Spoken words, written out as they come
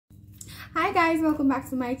Hi guys, welcome back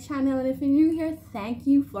to my channel, and if you're new here, thank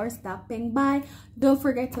you for stopping by. Don't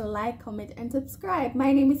forget to like, comment, and subscribe.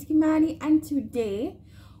 My name is Kimani, and today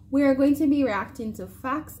we are going to be reacting to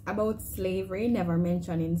facts about slavery never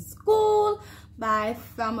mentioned in school by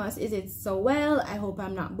famous Is It So Well. I hope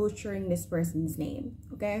I'm not butchering this person's name,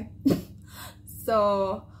 okay?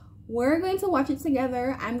 So we're going to watch it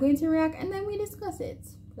together. I'm going to react and then we discuss it.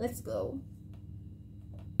 Let's go.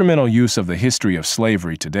 Instrumental use of the history of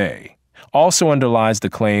slavery today also underlies the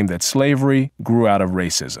claim that slavery grew out of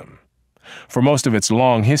racism. For most of its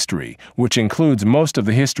long history, which includes most of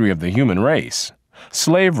the history of the human race,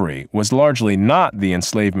 slavery was largely not the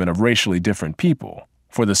enslavement of racially different people,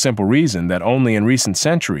 for the simple reason that only in recent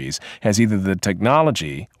centuries has either the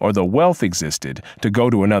technology or the wealth existed to go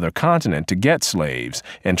to another continent to get slaves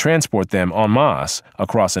and transport them en masse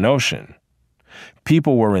across an ocean.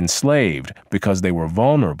 People were enslaved because they were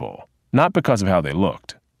vulnerable, not because of how they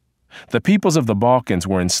looked. The peoples of the Balkans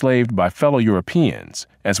were enslaved by fellow Europeans,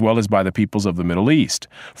 as well as by the peoples of the Middle East,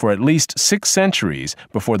 for at least 6 centuries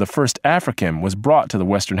before the first African was brought to the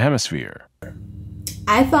Western Hemisphere.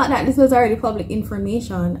 I thought that this was already public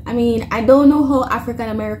information. I mean, I don't know how African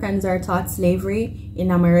Americans are taught slavery in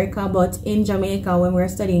America, but in Jamaica, when we were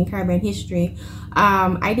studying Caribbean history,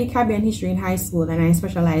 I did Caribbean history in high school and I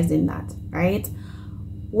specialized in that, right?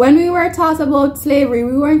 When we were taught about slavery,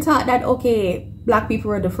 we weren't taught that, okay, black people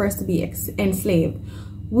were the first to be enslaved.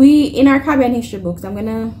 We, in our Caribbean history books,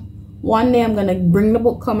 one day I'm gonna bring the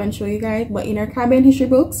book, come and show you guys, but in our Caribbean history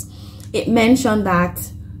books, it mentioned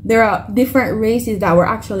that there are different races that were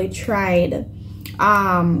actually tried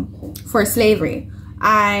for slavery.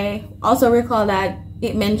 I also recall that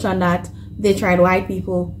it mentioned that they tried white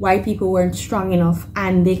people. White people weren't strong enough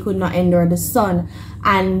and they could not endure the sun,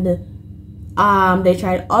 and they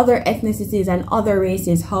tried other ethnicities and other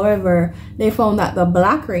races. However, they found that the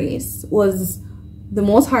black race was the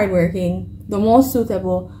most hardworking, the most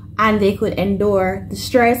suitable, and they could endure the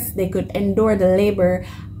stress, they could endure the labor,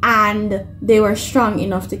 and they were strong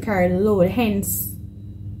enough to carry the load. Hence,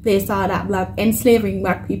 they saw that enslaving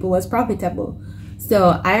black people was profitable.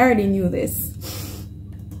 So I already knew this.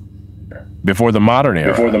 Before the modern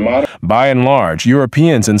era, by and large,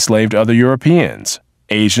 Europeans enslaved other Europeans.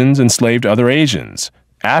 Asians enslaved other Asians,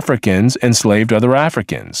 Africans enslaved other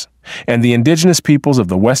Africans, and the indigenous peoples of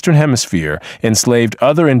the Western Hemisphere enslaved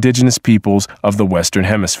other indigenous peoples of the Western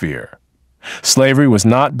Hemisphere. Slavery was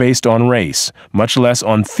not based on race, much less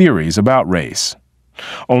on theories about race.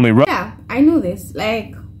 Yeah, I knew this.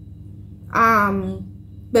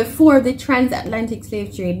 Before the transatlantic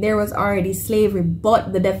slave trade, there was already slavery,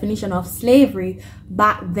 but the definition of slavery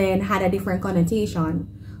back then had a different connotation.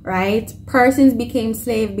 Right? Persons became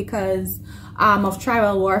slave because of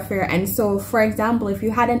tribal warfare. And so, for example, if you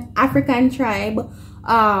had an African tribe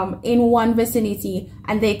in one vicinity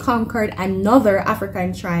and they conquered another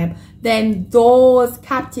African tribe, then those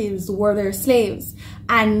captives were their slaves.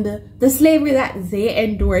 And the slavery that they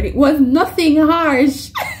endured, it was nothing harsh.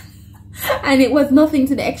 And it was nothing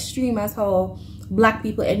to the extreme as how black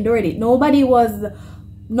people endured it.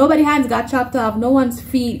 Nobody's hands got chopped off. No one's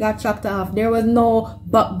feet got chopped off. There was no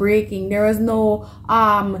butt breaking. There was no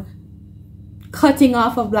cutting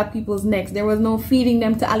off of black people's necks. There was no feeding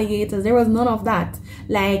them to alligators. There was none of that.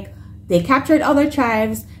 Like, they captured other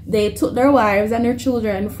tribes. They took their wives and their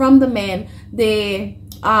children from the men. They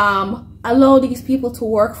allowed these people to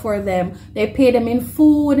work for them. They paid them in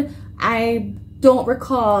food. I don't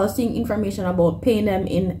recall seeing information about paying them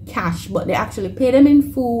in cash, but they actually paid them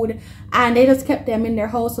in food, and they just kept them in their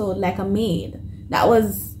household like a maid. That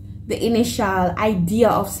was the initial idea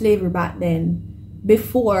of slavery back then,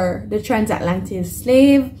 before the transatlantic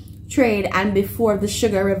slave trade and before the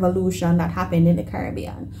sugar revolution that happened in the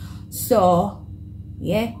Caribbean. So,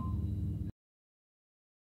 yeah.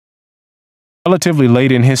 Relatively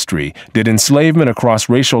late in history did enslavement across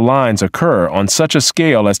racial lines occur on such a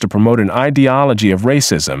scale as to promote an ideology of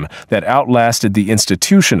racism that outlasted the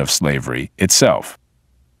institution of slavery itself.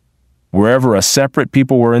 Wherever a separate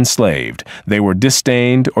people were enslaved, they were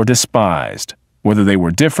disdained or despised, whether they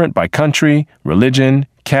were different by country, religion,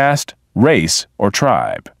 caste, race, or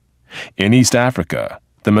tribe. In East Africa,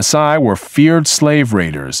 the Maasai were feared slave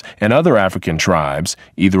raiders, and other African tribes,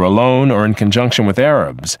 either alone or in conjunction with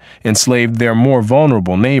Arabs, enslaved their more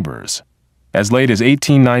vulnerable neighbors. As late as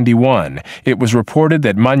 1891, it was reported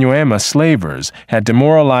that Manyuema slavers had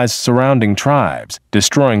demoralized surrounding tribes,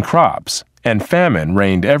 destroying crops, and famine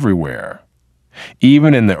reigned everywhere.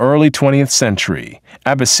 Even in the early 20th century,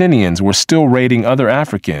 Abyssinians were still raiding other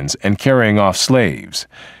Africans and carrying off slaves.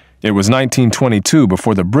 It was 1922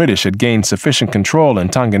 before the British had gained sufficient control in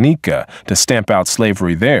Tanganyika to stamp out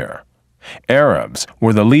slavery there. Arabs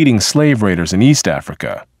were the leading slave raiders in East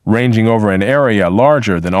Africa, ranging over an area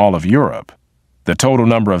larger than all of Europe. The total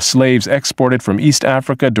number of slaves exported from East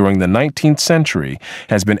Africa during the 19th century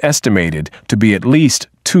has been estimated to be at least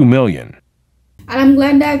 2 million. And I'm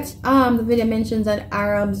glad that the video mentions that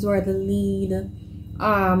Arabs were the lead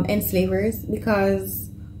enslavers, because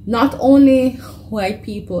not only white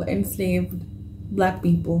people enslaved black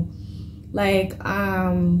people. Like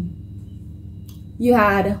you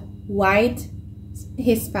had white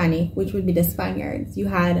Hispanic, which would be the Spaniards. You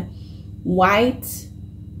had white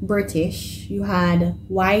British, you had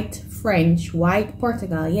white French, white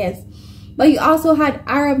Portugal, yes. But you also had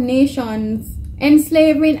Arab nations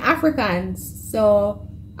enslaving Africans. So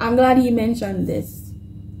I'm glad he mentioned this.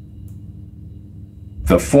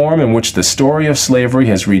 The form in which the story of slavery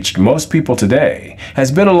has reached most people today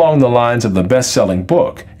has been along the lines of the best-selling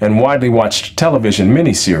book and widely watched television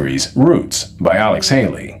miniseries Roots by Alex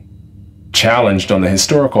Haley. Challenged on the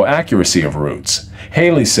historical accuracy of Roots,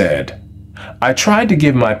 Haley said, "I tried to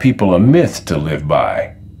give my people a myth to live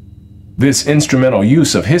by." This instrumental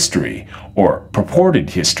use of history, or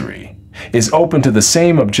purported history, is open to the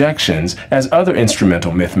same objections as other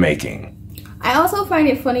instrumental myth-making. I also find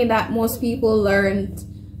it funny that most people learned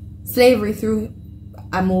slavery through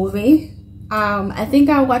a movie. I think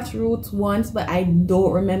I watched Roots once, but I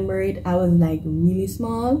don't remember it. I was like really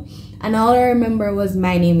small, and all I remember was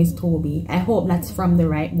My Name is Toby. I hope that's from the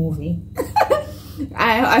right movie.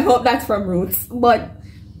 I hope that's from Roots. But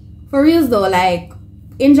for real though, like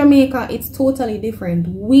in Jamaica, it's totally different.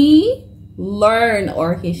 We learn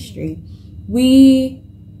our history. We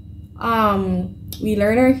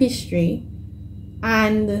learn our history,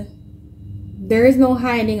 and there is no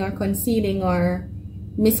hiding or concealing or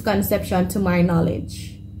misconception to my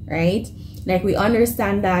knowledge, right? Like we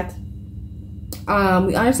understand that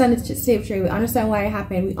we understand the slave trade, we understand why it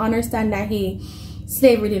happened, we understand that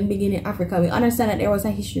slavery didn't begin in Africa, we understand that there was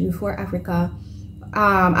a history before Africa,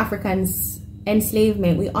 Africans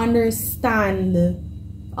enslavement, we understand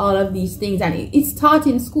all of these things, and it's taught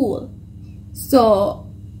in school. So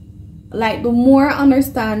like the more I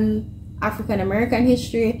understand African American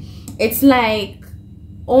history, it's like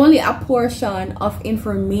only a portion of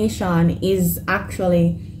information is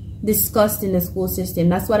actually discussed in the school system.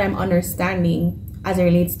 That's what I'm understanding as it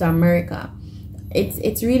relates to America.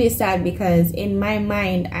 It's really sad, because in my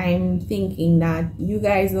mind I'm thinking that you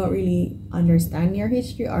guys don't really understand your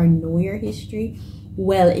history or know your history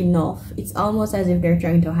well enough. It's almost as if they're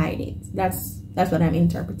trying to hide it. That's what I'm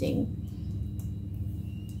interpreting.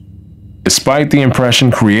 Despite the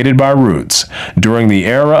impression created by Roots, during the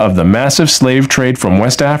era of the massive slave trade from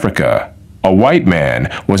West Africa, a white man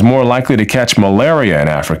was more likely to catch malaria in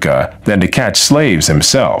Africa than to catch slaves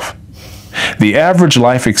himself. The average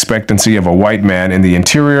life expectancy of a white man in the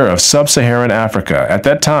interior of sub-Saharan Africa at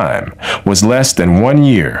that time was less than 1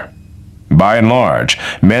 year. By and large,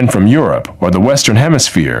 men from Europe or the Western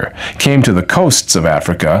Hemisphere came to the coasts of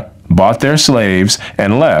Africa, bought their slaves,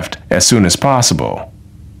 and left as soon as possible.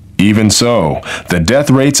 Even so, the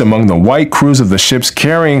death rates among the white crews of the ships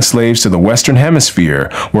carrying slaves to the Western Hemisphere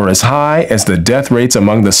were as high as the death rates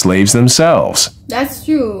among the slaves themselves. That's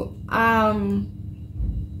true. Back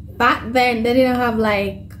then, they didn't have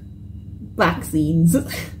like vaccines.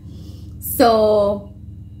 So,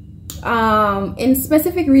 in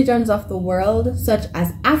specific regions of the world, such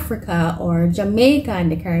as Africa or Jamaica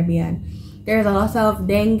and the Caribbean, there's a lot of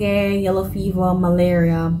dengue, yellow fever,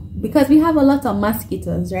 malaria, because we have a lot of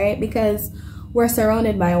mosquitoes, right? Because we're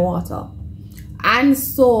surrounded by water. And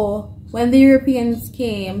so when the Europeans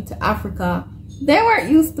came to Africa, they weren't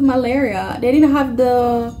used to malaria. They didn't have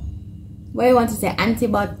the, what do you want to say,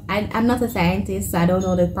 antibiotic. I'm not a scientist, so I don't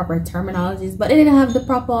know the proper terminologies, but they didn't have the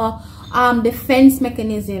proper defense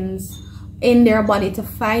mechanisms in their body to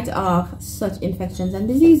fight off such infections and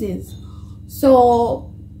diseases. So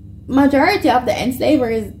majority of the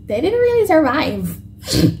enslavers, they didn't really survive.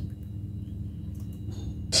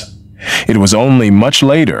 It was only much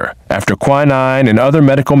later, after quinine and other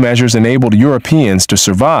medical measures enabled Europeans to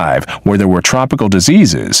survive where there were tropical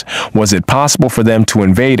diseases, was it possible for them to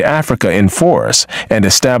invade Africa in force and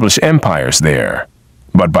establish empires there.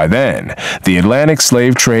 But by then, the Atlantic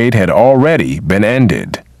slave trade had already been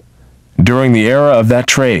ended. During the era of that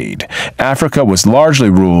trade, Africa was largely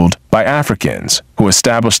ruled by Africans, who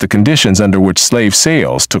established the conditions under which slave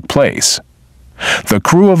sales took place. The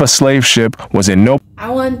crew of a slave ship was in no... I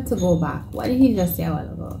want to go back. What did he just say a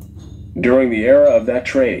while ago? During the era of that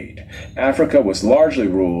trade, Africa was largely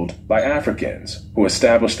ruled by Africans, who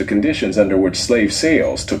established the conditions under which slave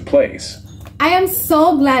sales took place. I am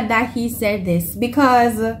so glad that he said this,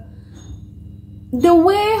 because the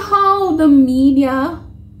way how the media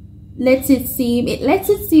lets it seem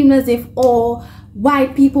as if, oh,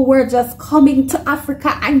 white people were just coming to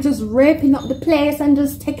Africa and just raping up the place and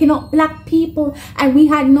just taking up black people, and we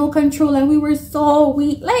had no control and we were so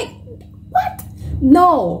weak. Like, what?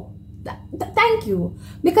 No. Thank you.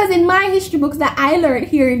 Because in my history books that I learned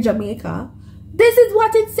here in Jamaica, this is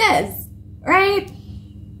what it says, right?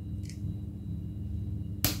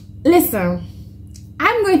 Listen,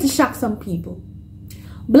 I'm going to shock some people.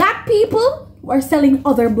 Black people were selling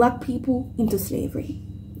other black people into slavery.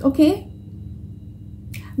 Okay?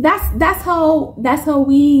 That's how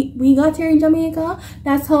we got here in Jamaica.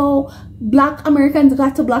 That's how black Americans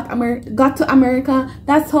got to America.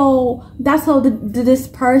 That's how the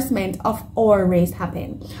disbursement of our race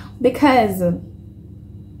happened. Because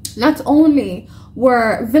not only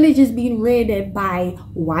were villages being raided by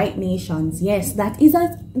white nations, yes, that is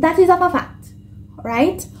a fact,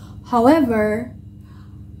 right? However,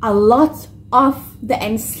 a lot of the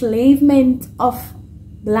enslavement of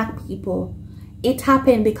black people, it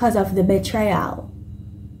happened because of the betrayal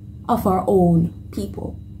of our own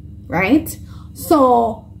people, right?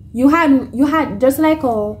 So you had just like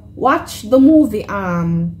watch the movie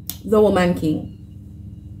The Woman King.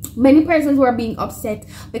 Many persons were being upset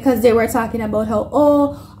because they were talking about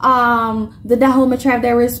how, the Dahomey tribe,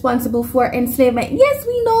 they're responsible for enslavement. Yes,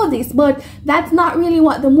 we know this, but that's not really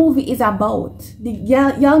what the movie is about.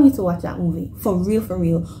 Y'all need to watch that movie. For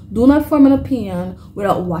real. Do not form an opinion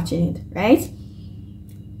without watching it, right?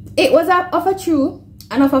 It was of a true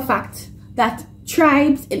and of a fact that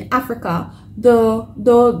tribes in Africa, the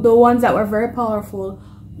ones that were very powerful,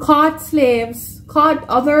 caught slaves, caught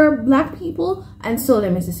other black people, and sold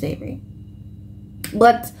them into slavery.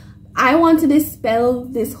 But I want to dispel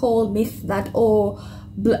this whole myth that,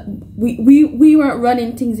 we weren't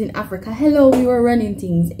running things in Africa. Hello, we were running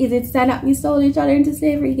things. Is it sad that we sold each other into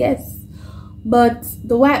slavery? Yes. But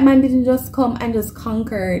the white man didn't just come and just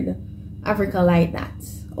conquered Africa like that.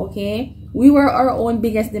 Okay? We were our own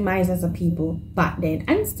biggest demise as a people back then,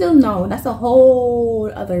 and still now. That's a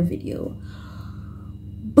whole other video.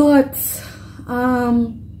 But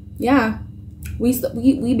yeah,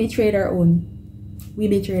 we betrayed our own. We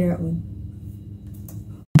betrayed our own.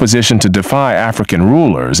 Position to defy African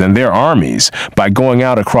rulers and their armies by going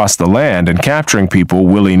out across the land and capturing people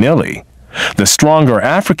willy-nilly. The stronger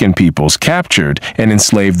African peoples captured and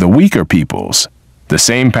enslaved the weaker peoples. The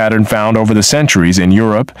same pattern found over the centuries in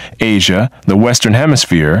Europe, Asia, the Western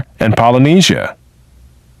Hemisphere, and Polynesia.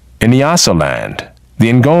 In Nyasaland, the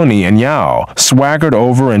Ngoni and Yao swaggered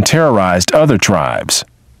over and terrorized other tribes.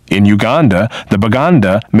 In Uganda, the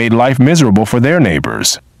Baganda made life miserable for their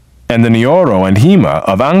neighbors. And the Nyoro and Hima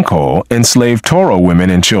of Anko enslaved Toro women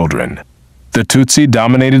and children. The Tutsi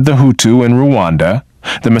dominated the Hutu in Rwanda.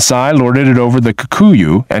 The Maasai lorded it over the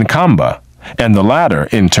Kikuyu and Kamba. And the latter,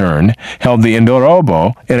 in turn, held the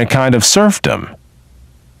Indorobo in a kind of serfdom.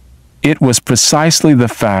 It was precisely the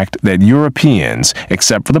fact that Europeans,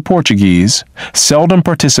 except for the Portuguese, seldom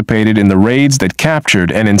participated in the raids that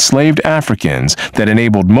captured and enslaved Africans that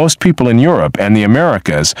enabled most people in Europe and the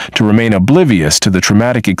Americas to remain oblivious to the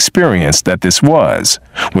traumatic experience that this was,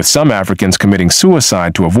 with some Africans committing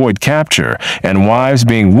suicide to avoid capture and wives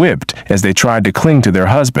being whipped as they tried to cling to their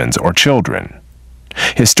husbands or children.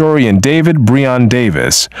 Historian David Breon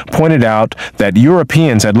Davis pointed out that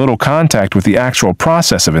Europeans had little contact with the actual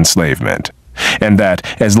process of enslavement, and that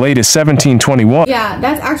as late as 1721... Yeah,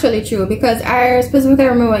 that's actually true, because I specifically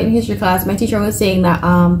remember in history class, my teacher was saying that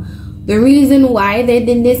the reason why they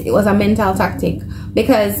did this, it was a mental tactic.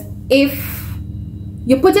 Because if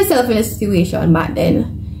you put yourself in a situation back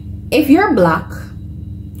then, if you're black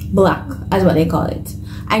as what they call it,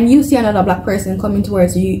 and you see another black person coming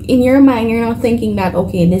towards you, in your mind, you're not thinking that,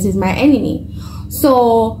 okay, this is my enemy.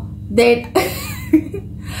 So they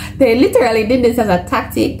they literally did this as a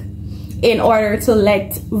tactic in order to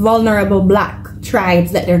let vulnerable black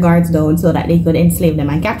tribes let their guards down so that they could enslave them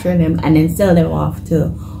and capture them and then sell them off to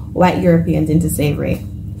white Europeans into slavery.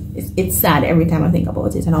 It's sad every time I think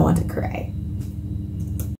about it, and I want to cry.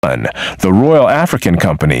 The Royal African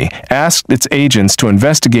Company asked its agents to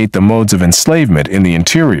investigate the modes of enslavement in the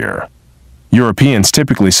interior. Europeans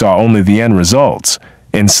typically saw only the end results,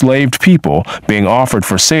 enslaved people being offered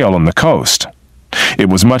for sale on the coast. It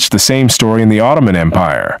was much the same story in the Ottoman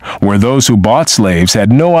Empire, where those who bought slaves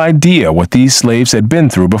had no idea what these slaves had been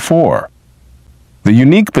through before. The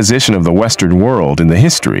unique position of the Western world in the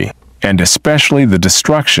history, and especially the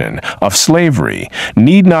destruction of slavery,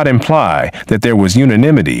 need not imply that there was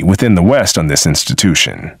unanimity within the West on this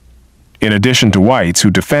institution. in addition to whites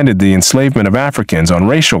who defended the enslavement of Africans on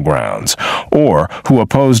racial grounds, or who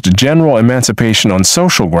opposed general emancipation on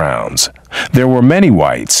social grounds. There were many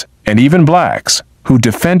whites, and even blacks, who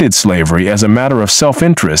defended slavery as a matter of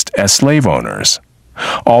self-interest as slave owners.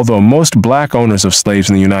 Although most black owners of slaves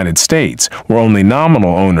in the United States were only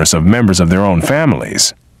nominal owners of members of their own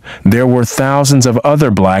families, there were thousands of other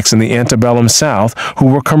blacks in the antebellum South who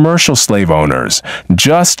were commercial slave owners,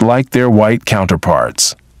 just like their white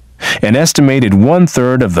counterparts. An estimated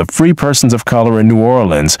 1/3 of the free persons of color in New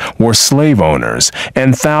Orleans were slave owners,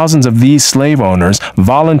 and thousands of these slave owners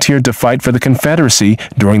volunteered to fight for the Confederacy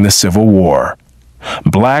during the Civil War.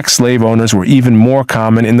 Black slave owners were even more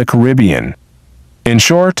common in the Caribbean. In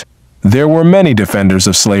short, there were many defenders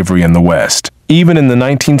of slavery in the West, even in the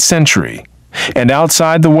 19th century. And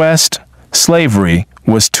outside the West, slavery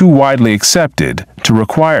was too widely accepted to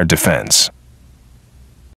require defense.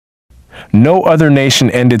 No other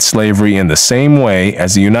nation ended slavery in the same way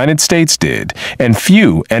as the United States did, and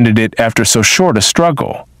few ended it after so short a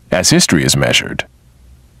struggle, as history is measured.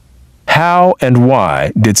 How and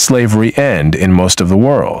why did slavery end in most of the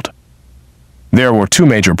world? There were two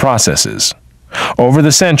major processes. Over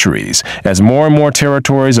the centuries, as more and more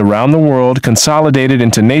territories around the world consolidated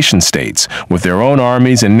into nation-states with their own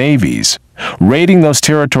armies and navies, raiding those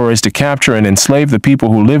territories to capture and enslave the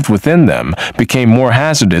people who lived within them became more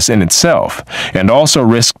hazardous in itself, and also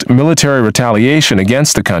risked military retaliation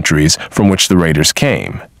against the countries from which the raiders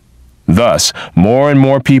came. Thus, more and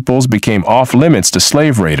more peoples became off-limits to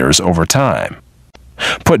slave raiders over time.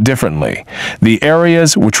 Put differently, the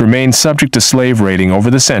areas which remained subject to slave raiding over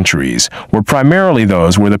the centuries were primarily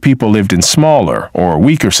those where the people lived in smaller or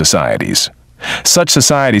weaker societies. Such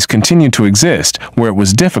societies continued to exist where it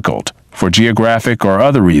was difficult, for geographic or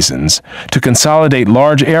other reasons, to consolidate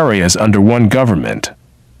large areas under one government.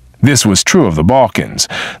 This was true of the Balkans,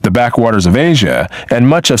 the backwaters of Asia, and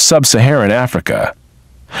much of sub-Saharan Africa.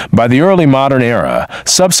 By the early modern era,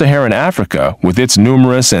 sub-Saharan Africa, with its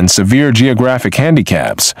numerous and severe geographic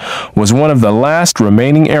handicaps, was one of the last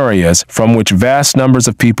remaining areas from which vast numbers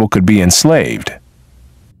of people could be enslaved.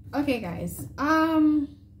 Okay guys,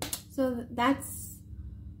 so that's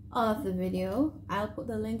all of the video. I'll put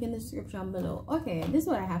the link in the description below. Okay, this is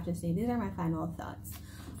what I have to say. These are my final thoughts.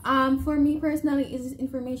 For me personally, is this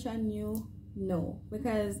information new? No,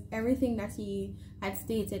 because everything that he had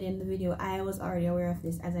stated in the video, I was already aware of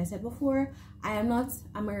this. As I said before, I am not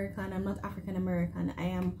American, I'm not African American, I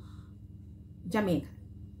am Jamaican,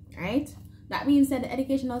 right? That means that the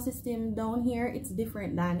educational system down here, it's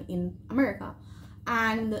different than in America,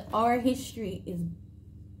 and our history is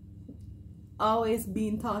always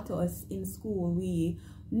being taught to us in school. We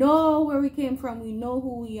know where we came from, we know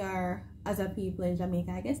who we are as a people in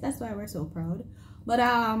Jamaica. I guess that's why we're so proud. But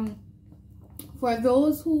for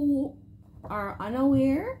those who are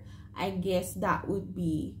unaware, I guess that would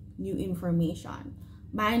be new information.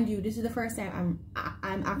 Mind you, this is the first time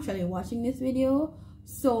I'm actually watching this video,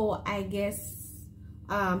 so I guess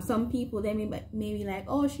some people, they may be like,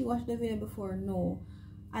 oh, she watched the video before. No,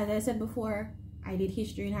 as I said before, I did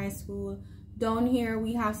history in high school. Down here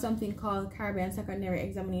we have something called Caribbean Secondary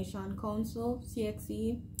Examination Council,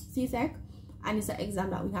 CSEC, and it's an exam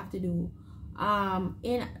that we have to do.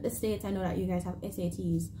 In the States, I know that you guys have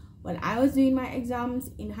SATs. When I was doing my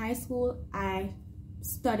exams in high school, I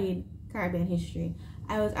studied Caribbean history.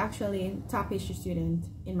 I was actually a top history student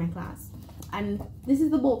in my class. And this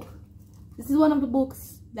is the book. This is one of the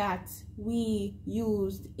books that we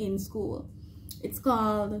used in school. It's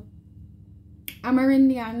called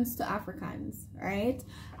Amerindians to Africans, right?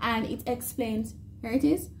 And it explains, here it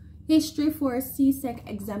is, History for CSEC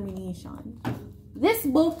Examination. This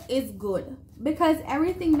book is good because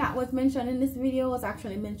everything that was mentioned in this video was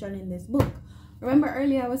actually mentioned in this book. Remember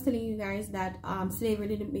earlier I was telling you guys that slavery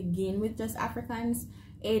didn't begin with just Africans.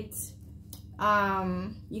 You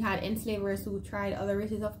had enslavers who tried other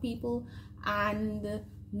races of people and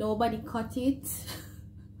nobody cut it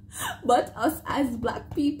but us as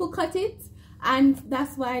black people cut it, and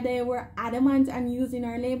that's why they were adamant on using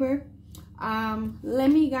our labor.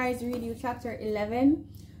 Let me guys read you chapter 11.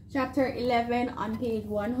 Chapter 11 on page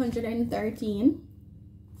 113,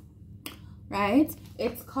 right?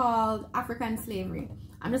 It's called African Slavery.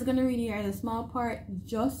 I'm just going to read here a small part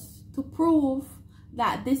just to prove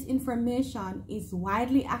that this information is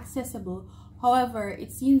widely accessible. However,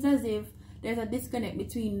 it seems as if there's a disconnect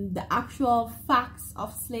between the actual facts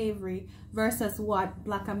of slavery versus what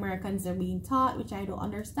Black Americans are being taught, which I don't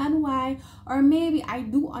understand why, or maybe I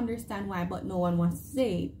do understand why, but no one wants to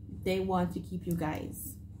say. They want to keep you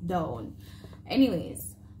guys down.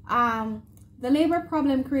 Anyways, the labor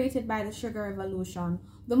problem created by the sugar revolution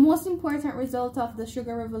The most important result of the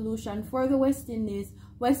sugar revolution for the West Indies,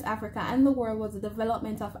 West Africa, and the world was the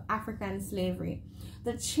development of African slavery.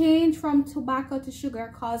 The change from tobacco to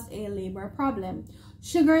sugar caused a labor problem.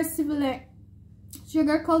 Sugar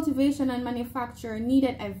cultivation and manufacture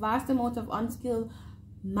needed a vast amount of unskilled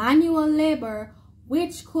manual labor,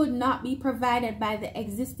 which could not be provided by the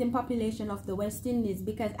existing population of the West Indies,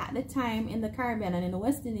 because at the time in the Caribbean and in the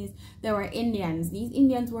West Indies there were Indians. These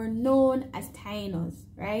Indians were known as Tainos,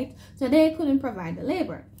 right? So they couldn't provide the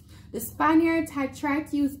labor. The Spaniards had tried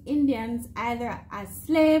to use Indians either as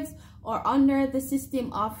slaves or under the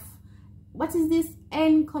system of, what is this,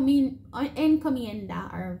 encomienda,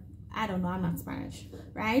 or I don't know, I'm not Spanish,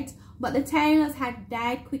 right? But the Tainos had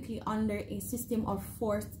died quickly under a system of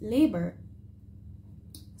forced labor.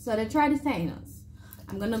 So they tried the Tainos.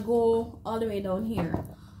 I'm gonna go all the way down here.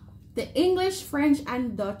 The English, French,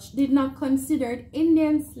 and Dutch did not consider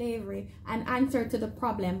Indian slavery an answer to the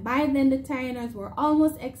problem. By then, the Tainos were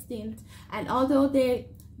almost extinct, and although they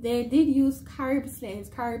did use Carib slaves,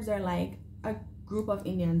 Caribs are like a group of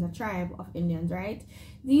Indians, a tribe of Indians, right?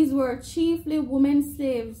 These were chiefly women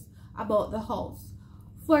slaves about the house.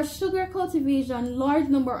 For sugar cultivation, large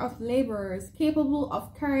number of laborers capable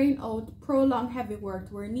of carrying out prolonged heavy work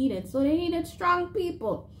were needed. So they needed strong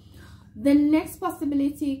people. The next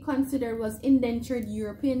possibility considered was indentured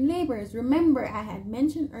European laborers. Remember, I had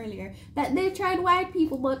mentioned earlier that they tried white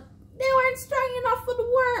people, but they weren't strong enough for the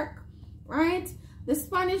work, right? The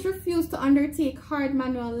Spanish refused to undertake hard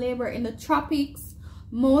manual labor in the tropics,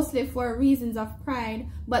 mostly for reasons of pride,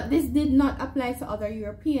 but this did not apply to other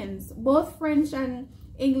Europeans. Both French and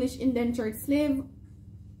English indentured servants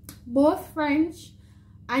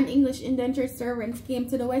came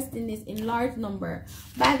to the West Indies in large number.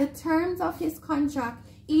 By the terms of his contract,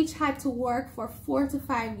 each had to work for 4 to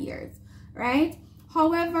 5 years, right?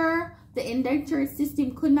 However, the indentured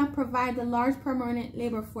system could not provide the large permanent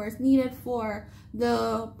labor force needed for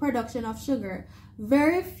the production of sugar.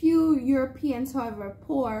 Very few Europeans, however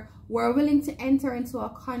poor, were willing to enter into a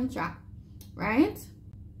contract, right?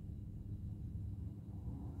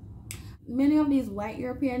 Many of these white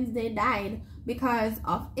Europeans, they died because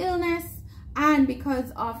of illness and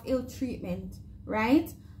because of ill treatment,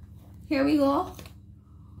 right? Here we go.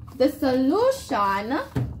 The solution,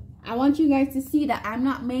 I want you guys to see that I'm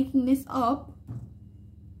not making this up.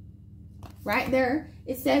 Right there,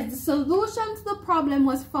 it says the solution to the problem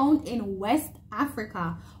was found in West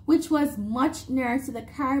Africa, which was much nearer to the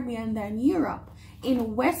Caribbean than Europe.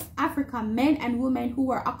 In West Africa, men and women who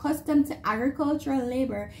were accustomed to agricultural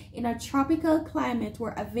labor in a tropical climate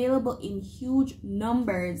were available in huge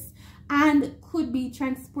numbers and could be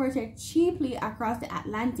transported cheaply across the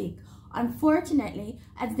Atlantic. Unfortunately,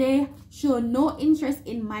 as they showed no interest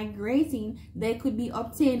in migrating, they could be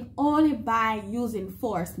obtained only by using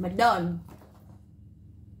force. Madone.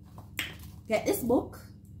 Get this book.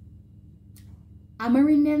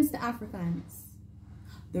 Amerindians to Africans.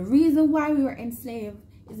 The reason why we were enslaved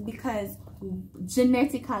is because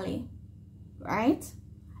genetically, right?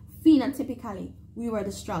 Phenotypically, we were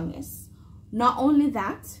the strongest. Not only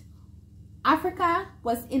that, Africa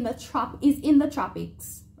is in the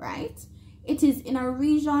tropics, right? It is in a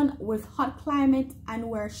region with hot climate and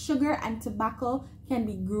where sugar and tobacco can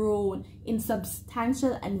be grown in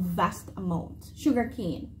substantial and vast amount. Sugar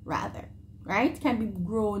cane, rather, right? Can be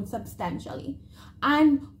grown substantially.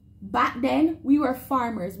 And back then, we were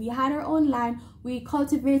farmers. We had our own land. We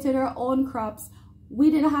cultivated our own crops.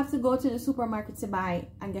 We didn't have to go to the supermarket to buy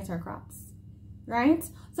and get our crops, right?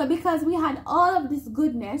 So because we had all of this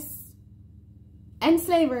goodness,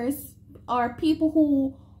 enslavers are people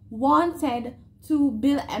who wanted to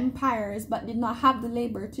build empires but did not have the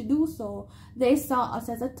labor to do so. They saw us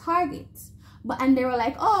as a target. And they were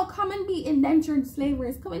like, oh, come and be indentured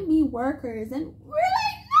slavers. Come and be workers. And we're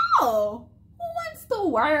like, no. To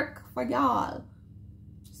work for y'all.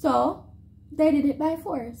 So they did it by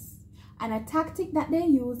force, and a tactic that they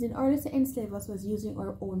used in order to enslave us was using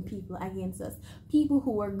our own people against us, people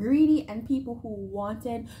who were greedy and people who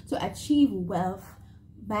wanted to achieve wealth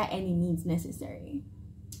by any means necessary.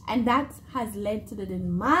 And that has led to the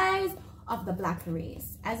demise of the black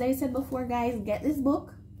race. As I said before, guys, get this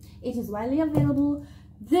book. It is widely available.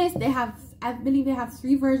 I believe they have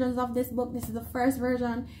 3 versions of this book. This is the first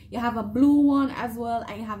version. You have a blue one as well,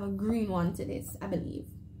 and you have a green one to this, I believe,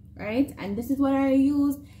 right? And this is what I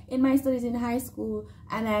used in my studies in high school,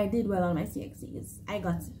 and I did well on my CXCs. I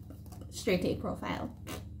got straight A profile.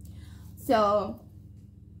 So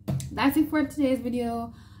that's it for today's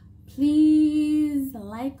video. Please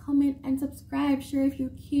like, comment, and subscribe. Share if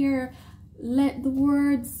you care. Let the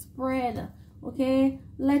word spread, okay?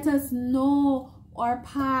 Let us know our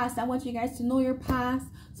past. I want you guys to know your past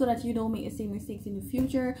so that you don't make the same mistakes in the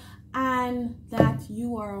future, and that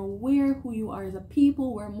you are aware who you are as a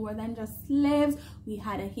people. We're more than just slaves. We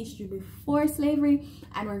had a history before slavery,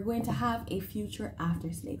 and we're going to have a future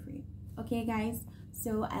after slavery. Okay guys,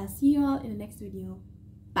 so I'll see you all in the next video.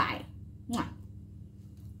 Bye. Mwah.